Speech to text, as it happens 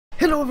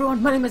Hello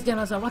everyone, my name is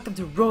Ganas and welcome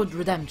to Road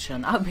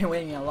Redemption. I've been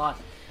waiting a lot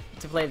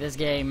to play this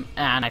game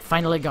and I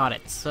finally got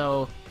it.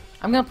 So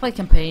I'm gonna play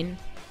campaign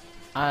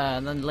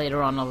and then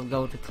later on I'll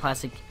go to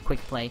classic quick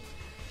play.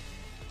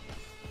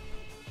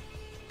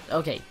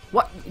 Okay,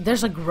 what?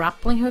 There's a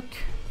grappling hook?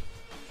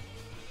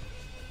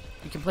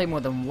 You can play more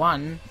than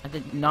one. I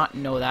did not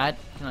know that.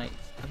 Can I?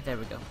 Okay, there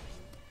we go.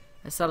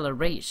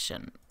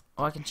 Acceleration.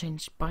 Oh, I can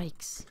change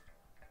bikes.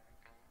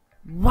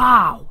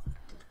 Wow!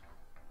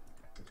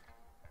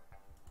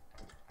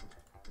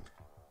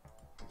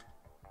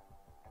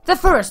 The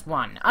first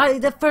one!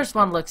 The first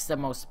one looks the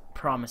most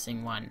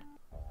promising one.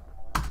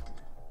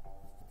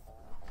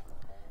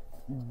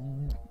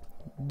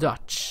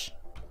 Dutch.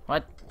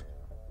 What?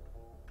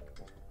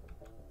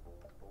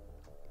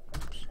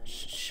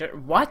 Sure.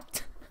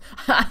 What?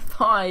 I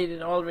thought I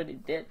already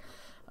did.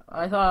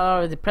 I thought I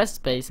already pressed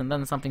space and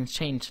then something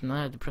changed and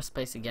I had to press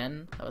space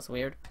again. That was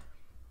weird.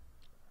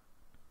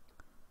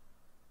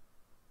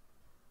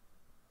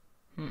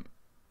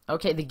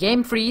 Okay, the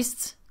game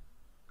freezed.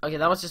 Okay,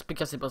 that was just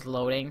because it was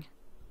loading.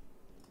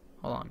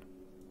 Hold on.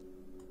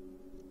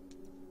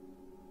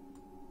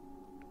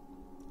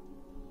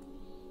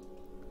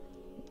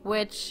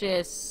 Which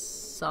is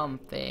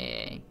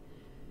something.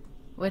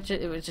 Which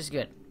is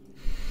good.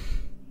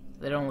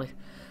 They don't only.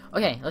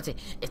 Okay, let's see.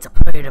 It's a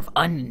period of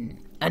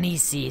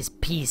uneasy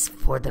peace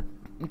for the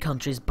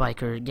country's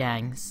biker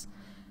gangs.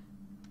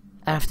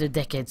 After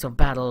decades of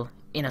battle,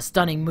 in a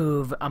stunning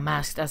move, a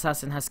masked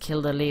assassin has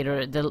killed the leader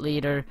in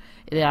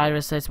the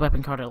Irish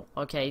weapon cartel.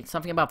 Okay,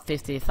 something about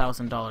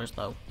 $50,000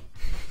 though.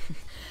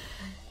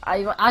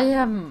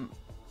 I'm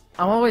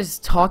always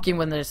talking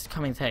when there's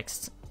coming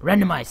text.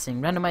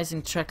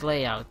 Randomizing track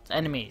layout,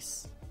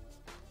 enemies,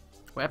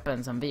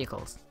 weapons, and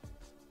vehicles.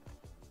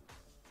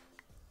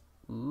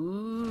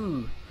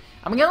 Ooh,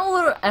 am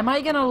I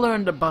gonna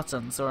learn the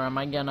buttons, or am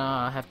I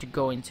gonna have to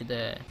go into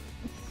the?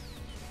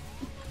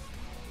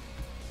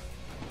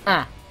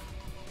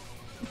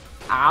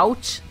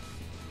 Ouch!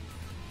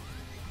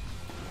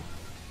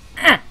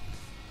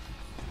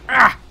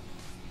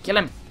 Kill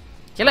him!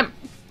 Kill him!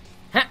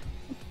 Huh.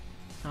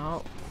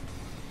 Oh!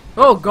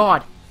 Oh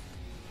God!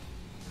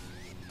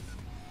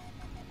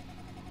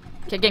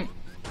 Kicking!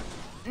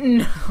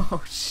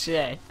 No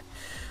shit!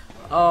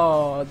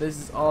 Oh, this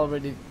is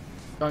already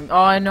going.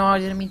 Oh, I know. I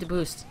didn't mean to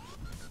boost.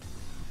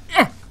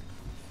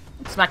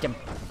 Smack him!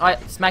 I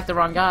smacked the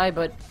wrong guy,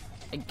 but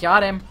I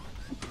got him.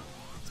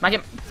 Smack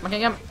him!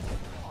 Smacking him!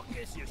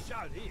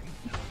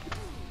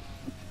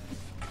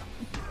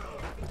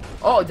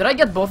 Oh, did I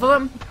get both of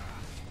them?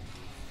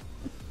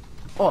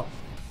 Oh,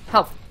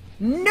 health.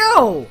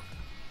 No!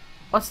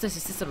 What's this?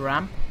 Is this a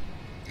ramp?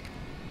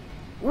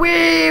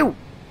 Woo!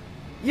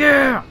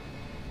 Yeah!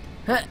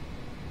 Huh.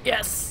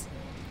 Yes!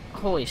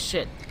 Holy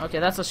shit. Okay,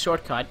 that's a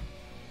shortcut.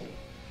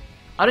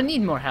 I don't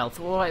need more health.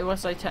 Why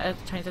was I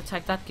trying to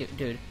attack that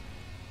dude?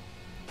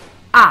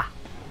 Ah!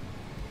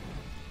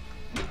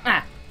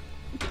 Ah!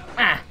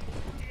 Ah!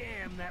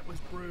 Damn, that was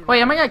brutal.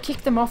 Wait, am I gonna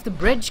kick them off the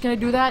bridge? Can I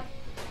do that?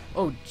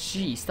 Oh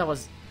jeez, that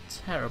was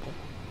terrible.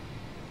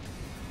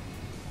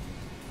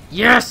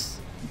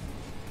 Yes!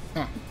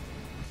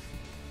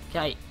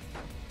 Okay.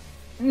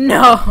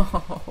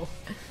 No!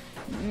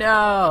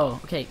 No!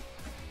 Okay,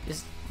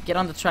 just get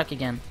on the track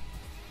again.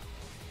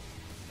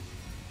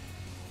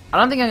 I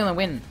don't think I'm gonna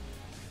win.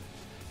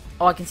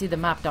 Oh, I can see the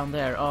map down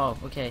there. Oh,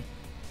 okay.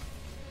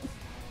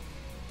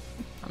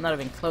 I'm not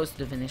even close to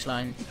the finish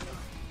line.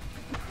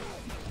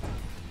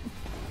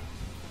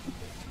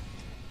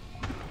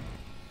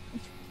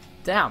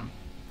 Damn.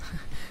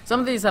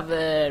 Some of these have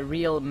the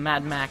real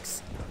Mad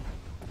Max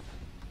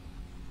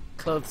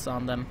clothes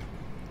on them.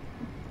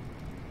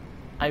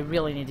 I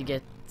really need to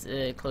get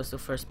close to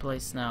first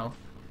place now.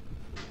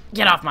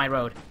 Get off my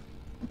road!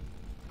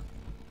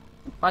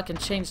 Oh, I can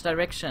change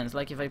directions,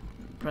 like if I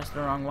press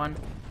the wrong one.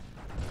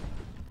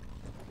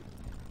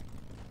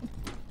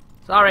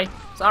 Sorry,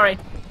 sorry,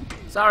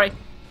 sorry.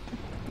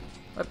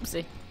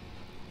 Whoopsie.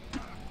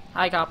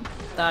 Hi, cop.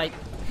 Die.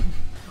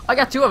 I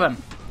got two of them.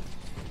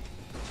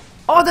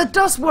 Oh, that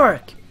does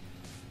work!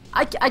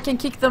 I can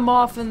kick them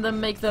off and then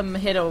make them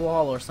hit a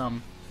wall or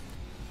something.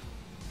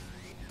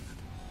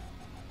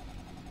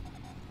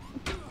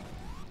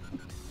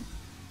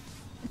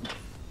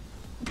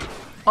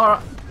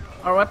 Our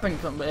weapon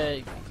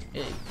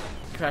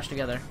crashed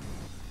together.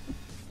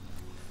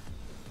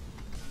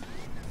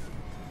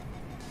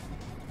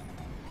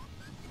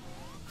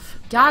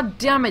 God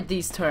damn it,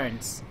 these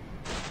turns.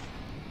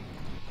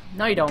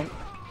 No, you don't.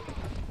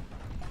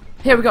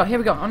 Here we go, here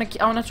we go.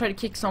 I wanna try to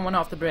kick someone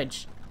off the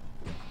bridge.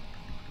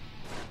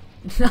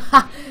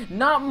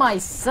 Not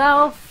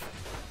myself.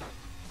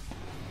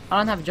 I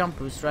don't have jump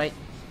boost, right?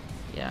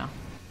 Yeah.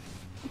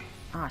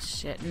 Ah,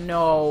 shit.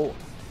 No.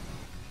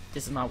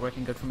 This is not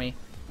working good for me.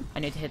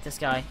 I need to hit this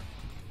guy.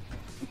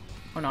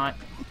 Or not.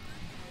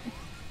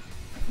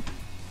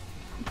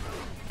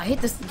 I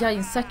hit this guy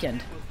in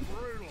second.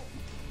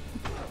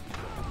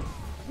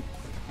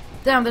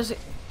 Damn, there's a...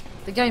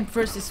 The guy in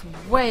first is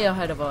way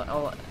ahead of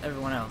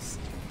everyone else.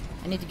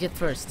 I need to get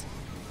first.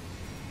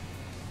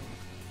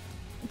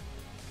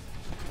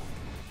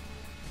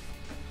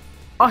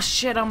 Oh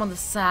shit, I'm on the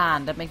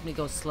sand. That makes me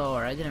go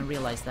slower. I didn't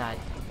realize that.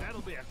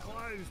 That'll be a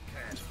closed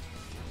cap.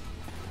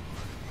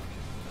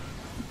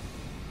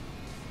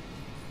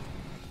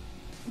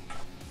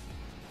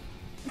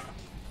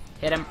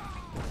 Hit him.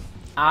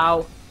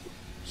 Ow.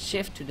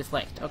 Shift to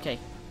deflect. Okay.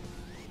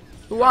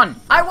 Who won?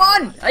 I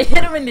won! I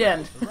hit him in the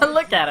end.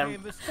 Look at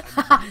him.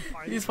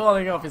 He's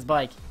falling off his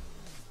bike.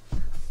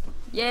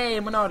 Yay,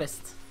 I'm an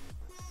artist.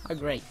 Oh,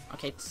 great.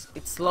 Okay,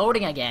 it's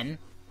loading again.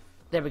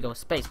 There we go.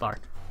 Spacebar.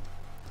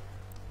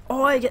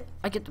 Oh, I get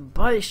to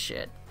buy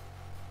shit.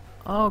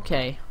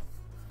 Okay.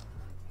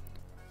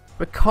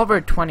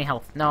 Recover 20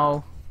 health.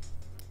 No.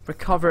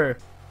 Recover.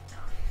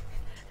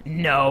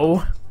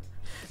 No.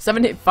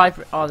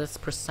 75. Oh, that's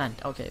percent.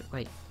 Okay,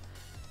 wait.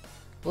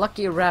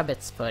 Lucky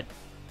rabbit's foot.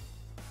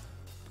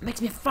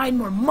 Makes me find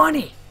more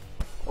money.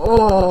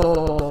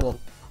 Oh.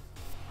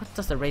 What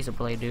does the razor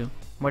blade do?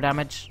 More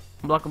damage.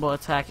 Unblockable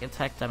attack.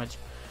 Attack damage.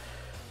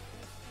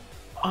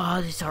 Oh,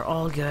 these are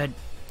all good.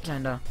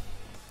 Kinda.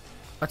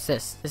 What's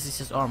this? This is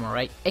just armor,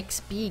 right?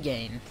 XP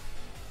gain.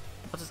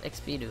 What does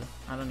XP do?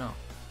 I don't know.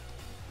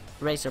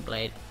 Razor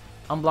blade.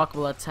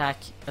 Unblockable attack.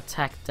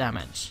 Attack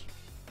damage.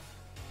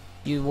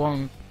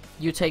 You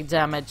take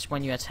damage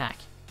when you attack.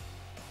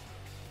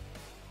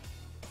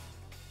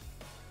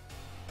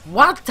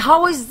 What?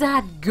 How is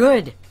that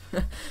good?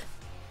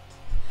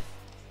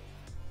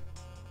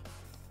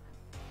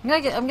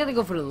 I'm gonna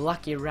go for the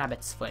lucky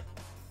rabbit's foot.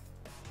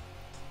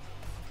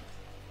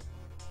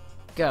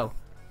 Go.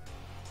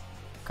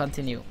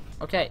 Continue.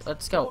 Okay,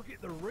 let's go.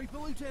 Target the Reaper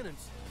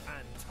lieutenants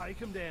and take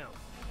them down.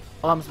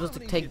 Oh, I'm supposed to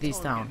take these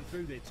down.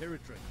 Through their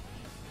territory.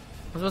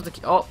 I'm supposed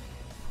to. Oh,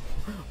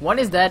 one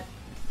is dead.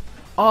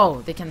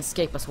 Oh, they can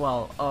escape as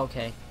well. Oh,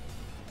 okay.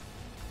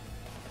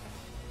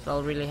 So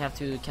I'll really have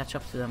to catch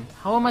up to them.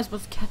 How am I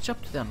supposed to catch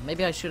up to them?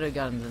 Maybe I should have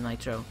gotten the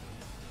nitro.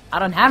 I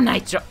don't have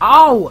nitro.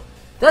 Oh,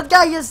 that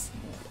guy just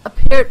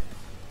appeared.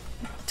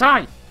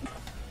 Die.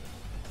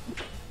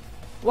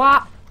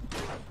 What?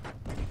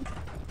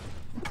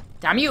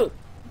 Damn you!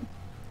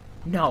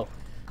 No.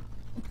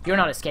 You're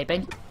not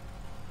escaping.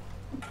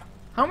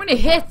 How many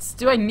hits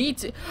do I need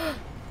to...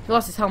 He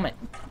lost his helmet.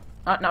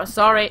 Oh, no,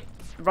 sorry.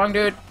 Wrong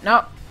dude.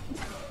 No.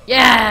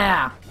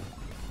 Yeah!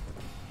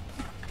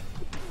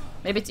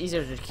 Maybe it's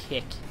easier to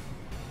kick.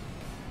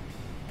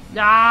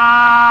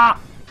 Ah!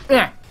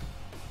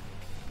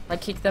 Like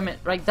kick them in,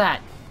 like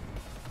that.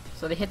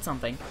 So they hit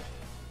something.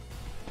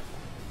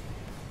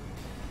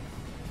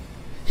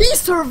 He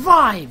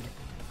survived!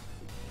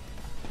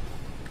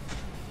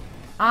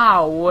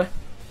 Ow!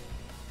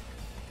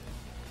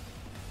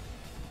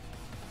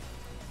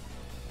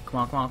 Come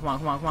on, come on, come on,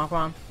 come on, come on, come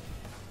on.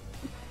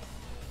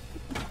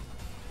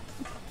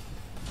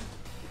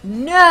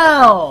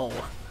 No!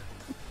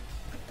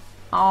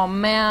 Oh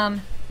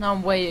man, now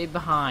I'm way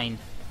behind.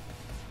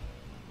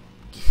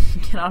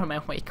 Get out of my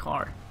way,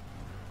 car.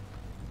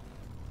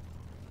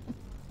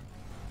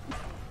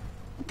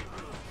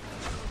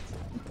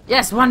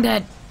 Yes, one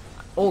dead!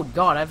 Oh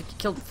god, I've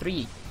killed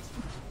 3.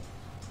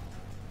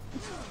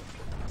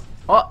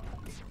 Oh!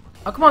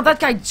 Oh, come on, that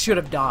guy should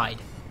have died.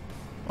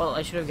 Well,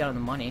 I should have gotten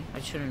the money. I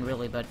shouldn't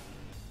really, but...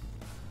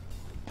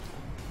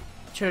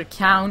 Should have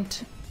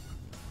counted.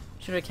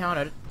 Should have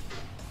counted.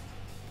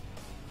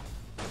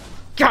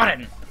 Got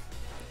him!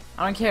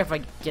 I don't care if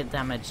I get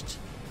damaged.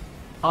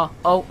 Oh,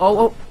 oh, oh,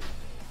 oh!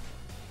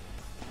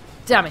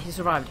 Damn it, he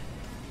survived.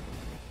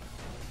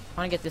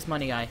 I want to get this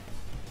money guy.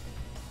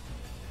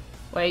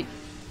 Wait.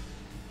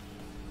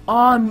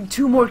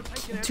 Two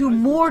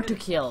more to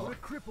kill.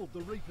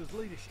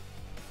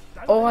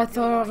 Oh, I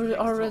thought I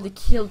already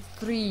killed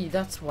 3.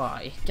 That's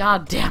why.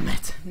 God damn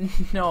it!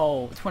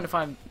 No,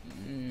 25.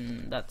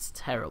 That's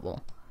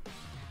terrible.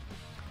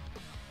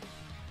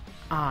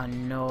 Ah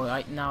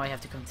no! Now I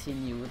have to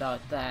continue without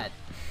that.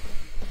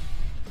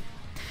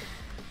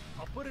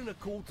 I'll put in a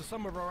call to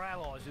some of our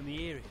allies in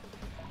the area.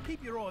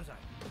 Keep your eyes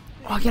open.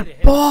 Oh, I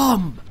get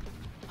bomb.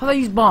 How do I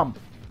use bomb?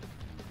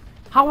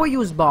 How I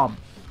use bomb?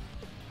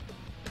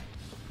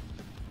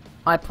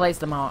 I place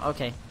them out.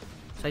 Okay,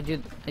 so I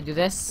do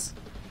this,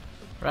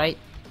 right?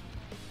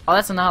 Oh,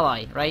 that's an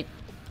ally, right?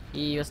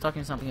 He was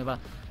talking something about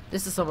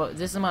this is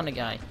a money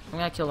guy. I'm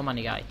gonna kill the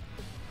money guy.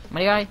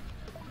 Money guy,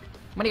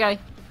 money guy.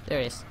 There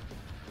he is.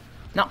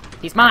 No,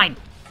 he's mine.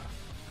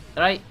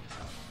 Right?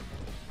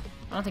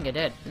 I don't think I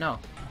did. No.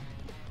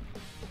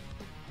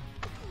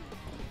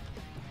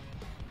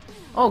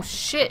 Oh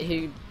shit!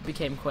 He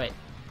became quick.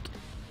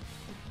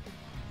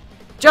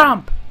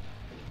 Jump!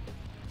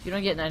 You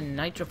don't get any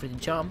nitro for the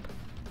jump.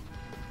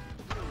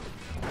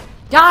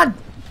 God!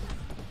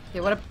 Okay,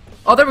 what?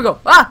 Oh, there we go.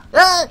 Ah!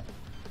 Ah!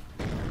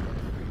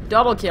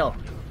 Double kill.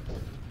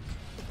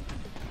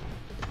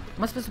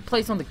 Am I supposed to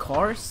place on the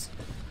cars?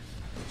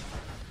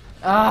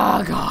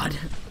 Oh god.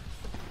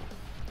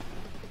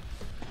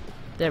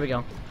 There we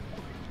go.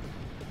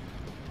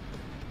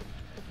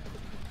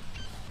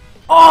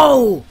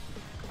 Oh!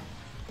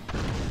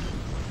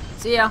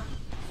 See ya.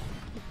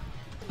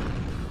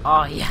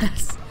 Oh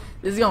yes.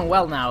 This is going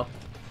well now.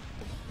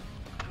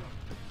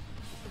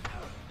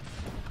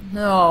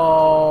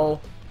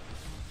 No.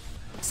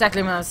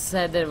 exactly when I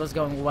said that it was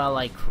going well,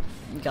 I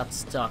got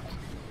stuck.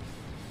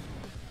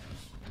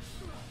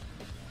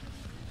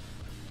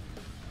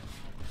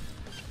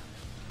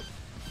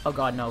 Oh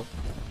god, no.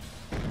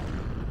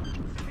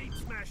 Keep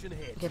smashing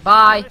ahead. Okay,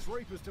 bye. Less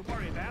reapers to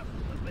worry about,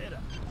 the better.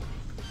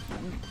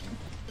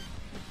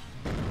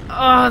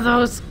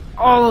 Oh,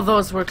 all of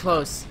those were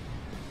close.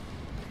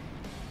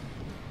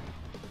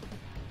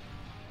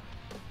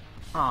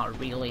 Oh,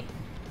 really?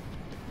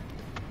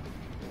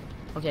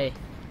 Okay,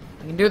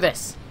 I can do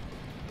this.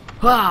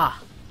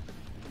 Ha!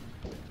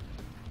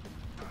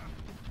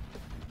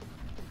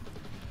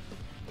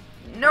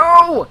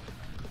 No!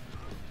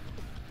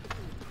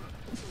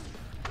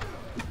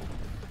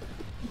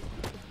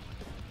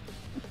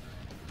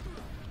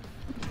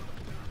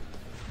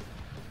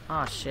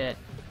 Oh shit.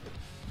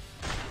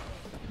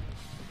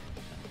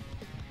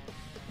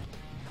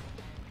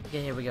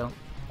 Okay, here we go.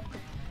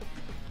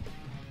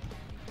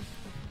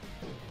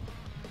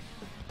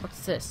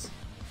 What's this?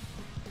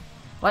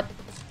 What?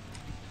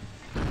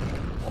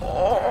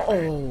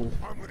 Oh!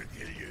 I'm gonna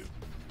kill you.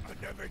 I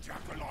never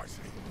jackalise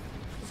you.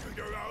 To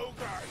the old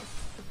guy.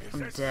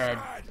 I'm dead.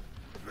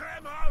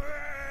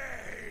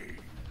 Memory!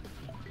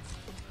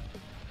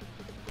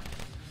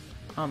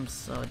 I'm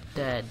so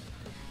dead.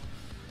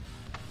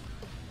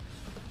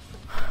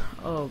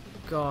 Oh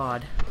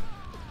god.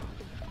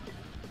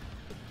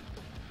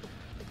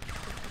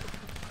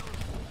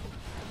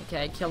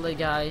 Okay, I killed the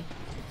guy,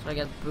 so I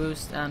get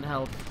boost and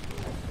help.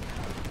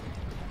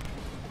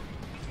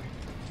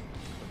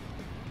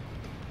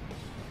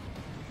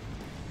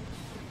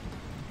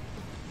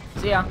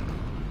 See ya.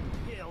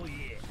 Hell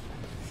yeah.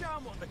 Show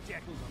 'em what the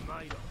jackals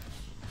are made of.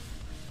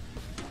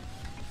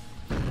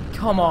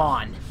 Come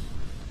on.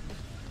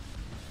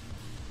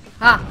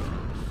 Ha!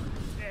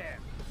 Yeah,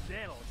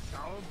 that'll show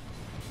 'em.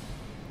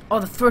 Oh,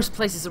 the first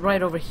place is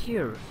right over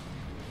here.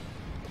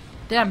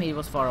 Damn, he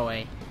was far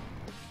away.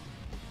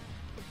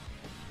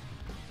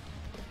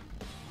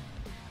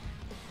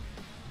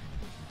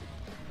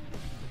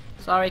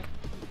 Sorry.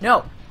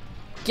 No!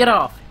 Get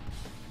off!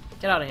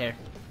 Get out of here.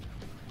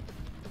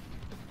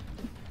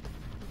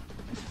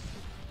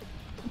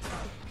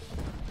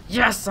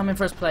 Yes! I'm in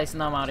first place and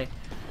now I'm out of here.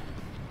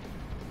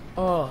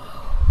 Oh.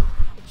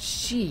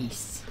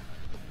 Jeez.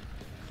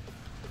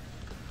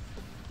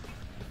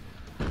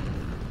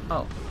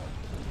 Oh.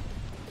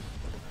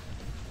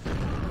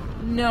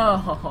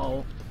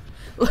 No!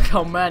 Look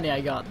how many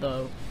I got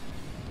though.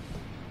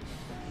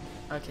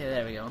 Okay,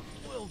 there we go.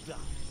 Well done.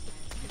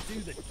 You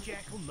do the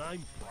jackal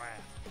name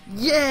proud.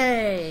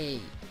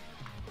 Yay!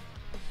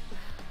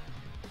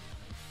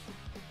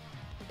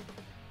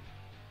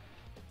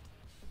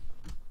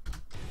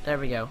 There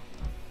we go.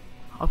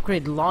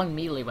 Upgrade long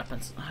melee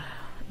weapons.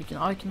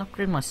 I can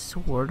upgrade my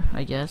sword,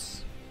 I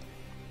guess.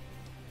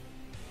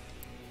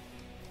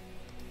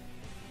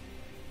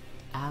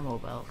 Ammo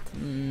belt.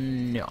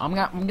 No, I'm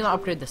gonna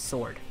upgrade the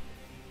sword.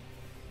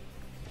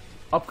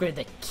 Upgrade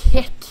the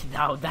kit.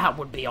 Now that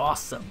would be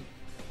awesome.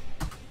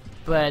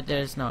 But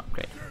there's no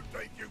upgrade. You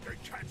think you can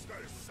catch the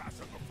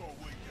assassin before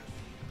we do?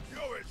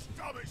 You're as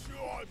dumb as you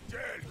are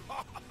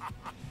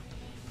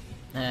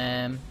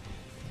dead.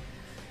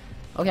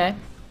 Okay.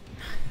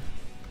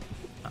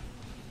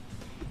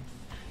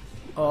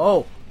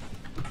 Oh.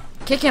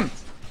 Kick him.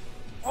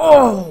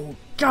 Oh,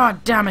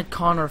 god damn it,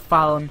 Connor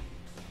Fallon.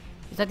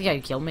 Is that the guy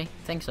who killed me?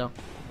 I think so.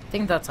 I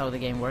think that's how the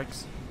game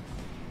works.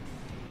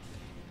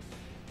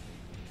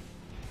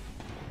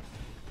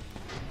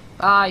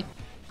 Bye.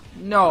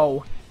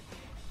 No.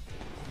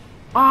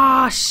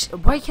 Ah,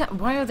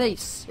 why are they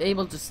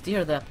able to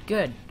steer that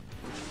good?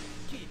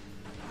 Kid.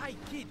 Hey,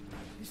 kid.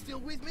 You still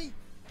with me?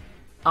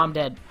 I'm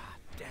dead.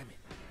 Damn it.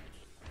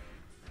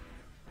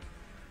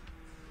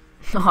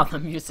 Oh, the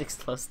music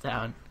slows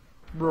down.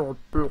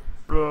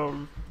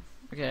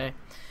 Okay.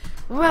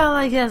 Well,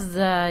 I guess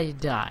I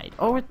died.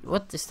 Oh,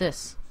 what is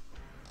this?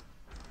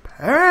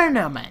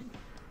 Permanent.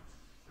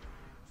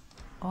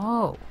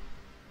 Oh.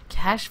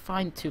 Cash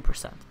fine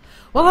 2%.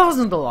 Well, that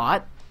wasn't a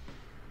lot.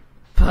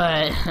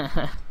 But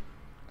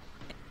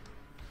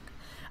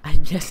I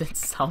guess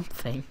it's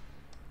something.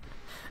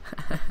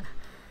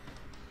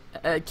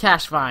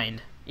 Cash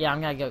find. Yeah,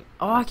 I'm gonna go.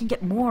 Oh, I can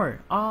get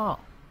more. Oh.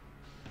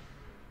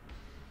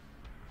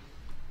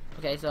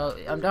 Okay, so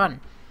I'm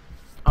done.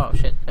 Oh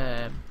shit.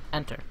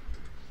 Enter.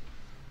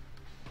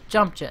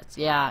 Jump jets.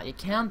 Yeah, you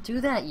can't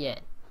do that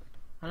yet.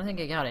 I don't think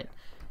I got it.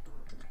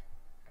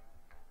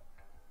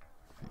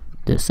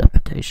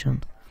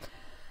 Decapitation.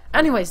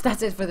 Anyways,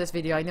 that's it for this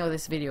video. I know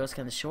this video is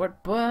kind of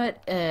short,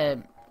 but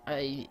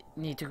I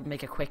need to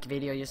make a quick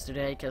video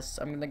yesterday because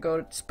I'm gonna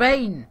go to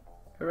Spain.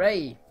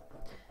 Hooray!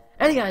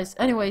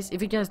 Anyways, if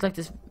you guys like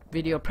this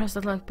video, press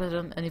that like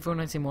button, and if you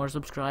want to see more,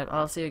 subscribe.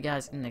 I'll see you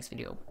guys in the next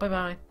video. Bye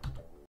bye.